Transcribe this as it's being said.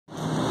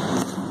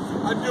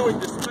I'm doing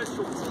the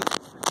special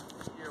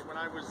teams here. When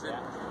I was in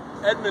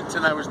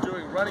Edmonton, I was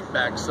doing running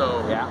back,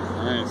 so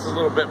it's a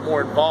little bit more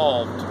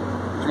involved.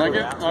 Can I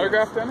get an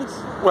autograph, Dennis?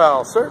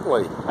 Well,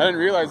 certainly. I didn't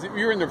realize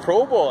you were in the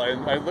Pro Bowl. I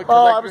looked.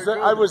 Oh, I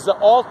was the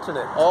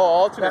alternate. Oh,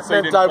 alternate.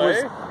 That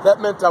meant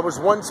That meant I was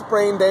one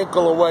sprained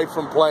ankle away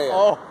from playing.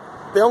 Oh.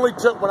 They only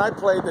took, when I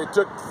played, they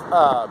took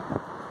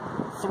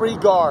 3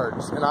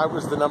 guards, and I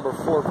was the number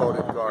 4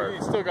 voted guard.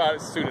 You still got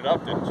it suited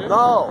up, didn't you?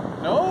 No.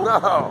 No? No.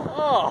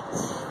 Oh.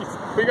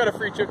 We got a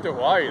free trip to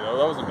Hawaii, though.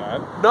 That wasn't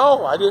bad.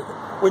 No, I didn't.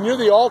 When you're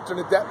the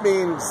alternate, that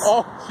means...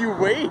 Oh, you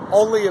wait.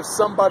 Only if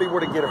somebody were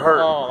to get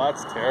hurt. Oh,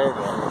 that's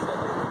terrible.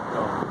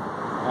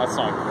 That's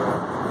not cool.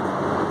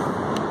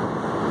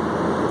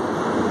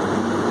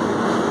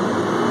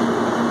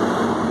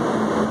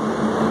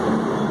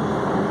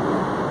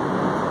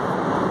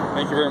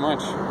 Thank you very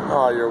much.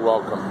 Oh, you're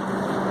welcome.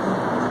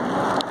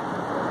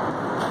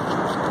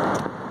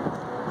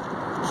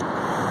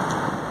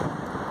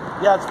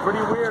 Yeah, it's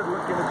pretty weird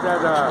looking at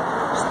that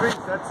street.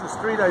 That's the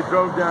street I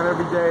drove down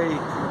every day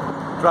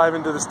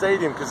driving to the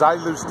stadium, because I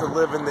used to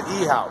live in the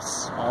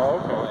E-house. Oh,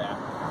 okay. Yeah.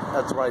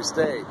 That's where I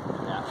stayed.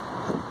 Yeah.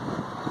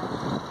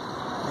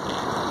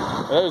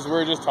 That was, we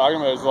were just talking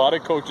about, there's a lot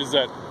of coaches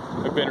that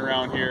have been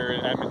around here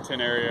in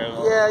Edmonton area.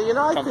 Yeah, you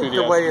know, I think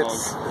the way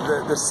it's,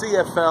 the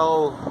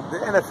CFL, the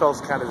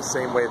NFL's kind of the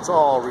same way. It's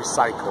all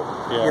recycled.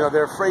 Yeah. You know,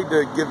 they're afraid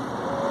to give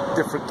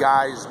different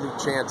guys new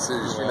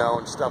chances, you know,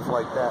 and stuff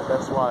like that.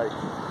 That's why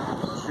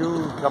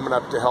June coming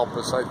up to help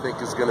us, I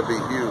think, is going to be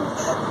huge,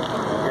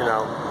 you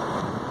know.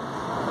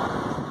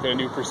 Get a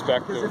new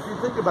perspective. Because if you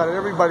think about it,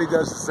 everybody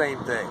does the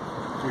same thing.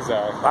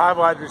 Exactly. 5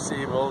 wide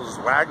receivers,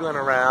 waggling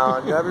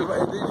around. You know,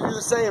 everybody, they do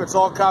the same. It's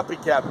all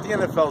copycat. The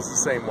NFL's the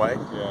same way.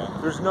 Yeah.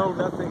 There's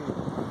nothing.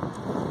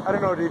 I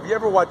don't know. Have you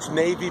ever watched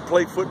Navy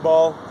play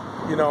football?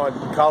 You know, in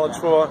college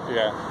football?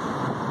 Yeah.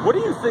 What do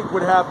you think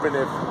would happen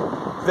if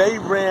they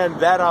ran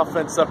that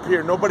offense up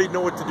here? Nobody'd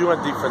know what to do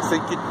on defense.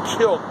 They'd get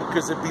killed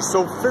because it'd be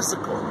so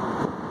physical.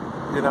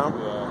 You know?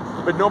 Yeah.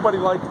 But nobody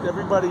likes to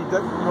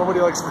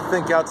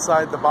think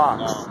outside the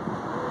box. No.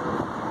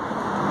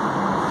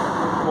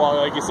 Well,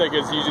 like you said,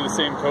 it's usually the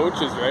same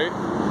coaches, right?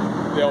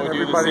 They all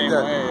do the same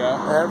way,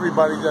 yeah.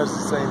 Everybody does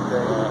the same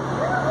thing.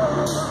 Yeah.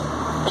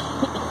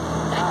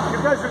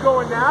 You guys are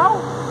going now?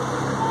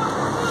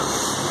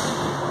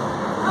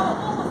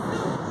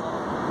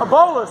 A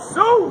bowl of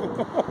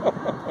soup!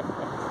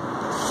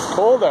 It's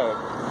cold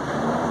out.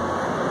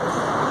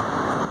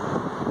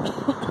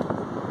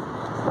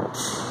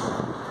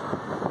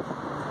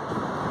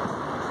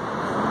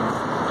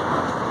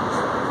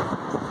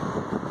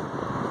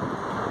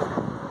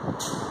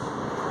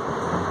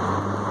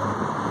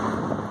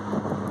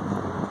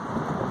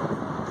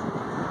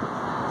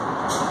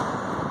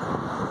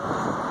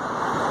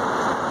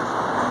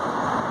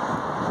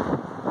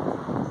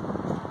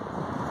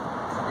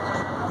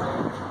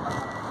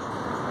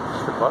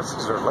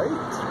 Buses are late. You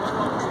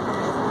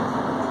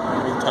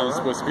mean time's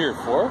supposed to be here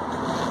 4?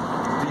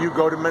 Do you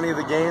go to many of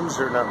the games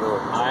or not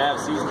really? I have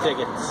season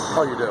tickets.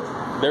 Oh, you do?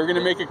 They were going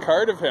to make a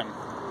card of him.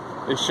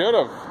 They should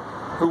have.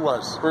 Who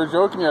was? We were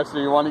joking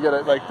yesterday. You want to get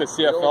like the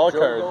CFL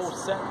cards.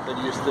 Set that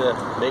used to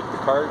make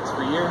the cards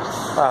for years.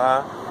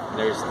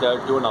 They're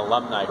doing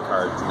alumni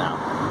cards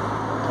now.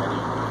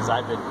 Because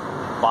I've been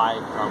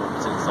buying from them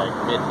since like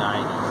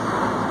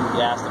mid-90s.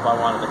 He asked if I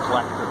wanted a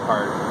collector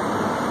card.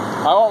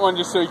 I want one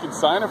just so you can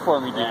sign it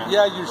for me, Dan.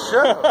 Yeah, you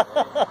should. There's a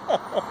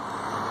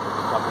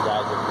couple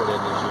guys that put in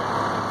this year.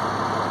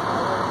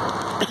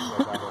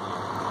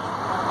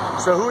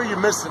 So who are you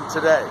missing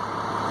today?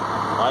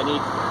 I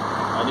need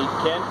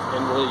Kent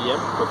and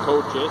William for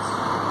coaches.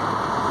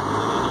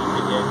 And I need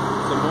to get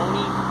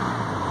Simone,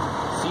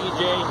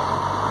 CJ,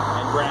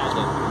 and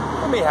Brandon.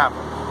 Let me have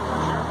them.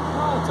 Sure.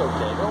 No, it's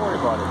okay. Don't worry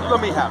about it.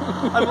 Let me have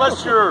them.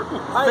 Unless you're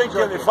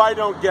thinking if I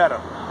don't get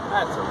them.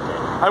 That's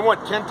okay. I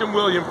want Kent and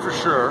William for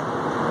sure.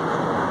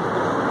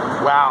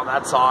 Wow,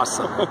 that's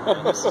awesome.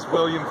 And this is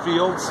William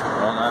Fields.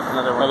 Well, that's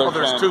another one. Oh,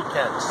 there's 2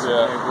 Kents.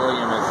 Yeah.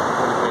 William is a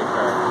pretty great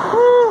card.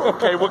 Woo!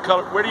 Okay, what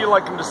color? Where do you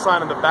like him to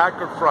sign, on the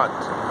back or front?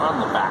 On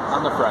the back.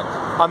 On the front.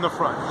 On the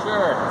front.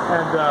 Sure.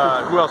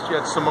 And who else? You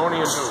had Simone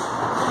and who?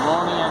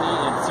 Simone and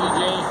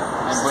CJ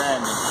and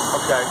Brandon.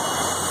 Okay.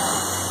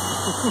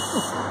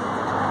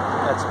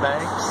 That's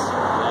Banks.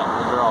 Yeah,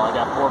 those are all. I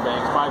got 4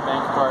 Banks, 5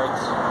 Banks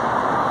cards.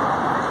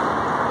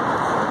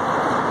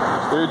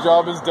 Your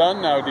job is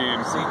done now, Dean.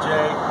 CJ,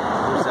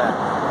 who's that?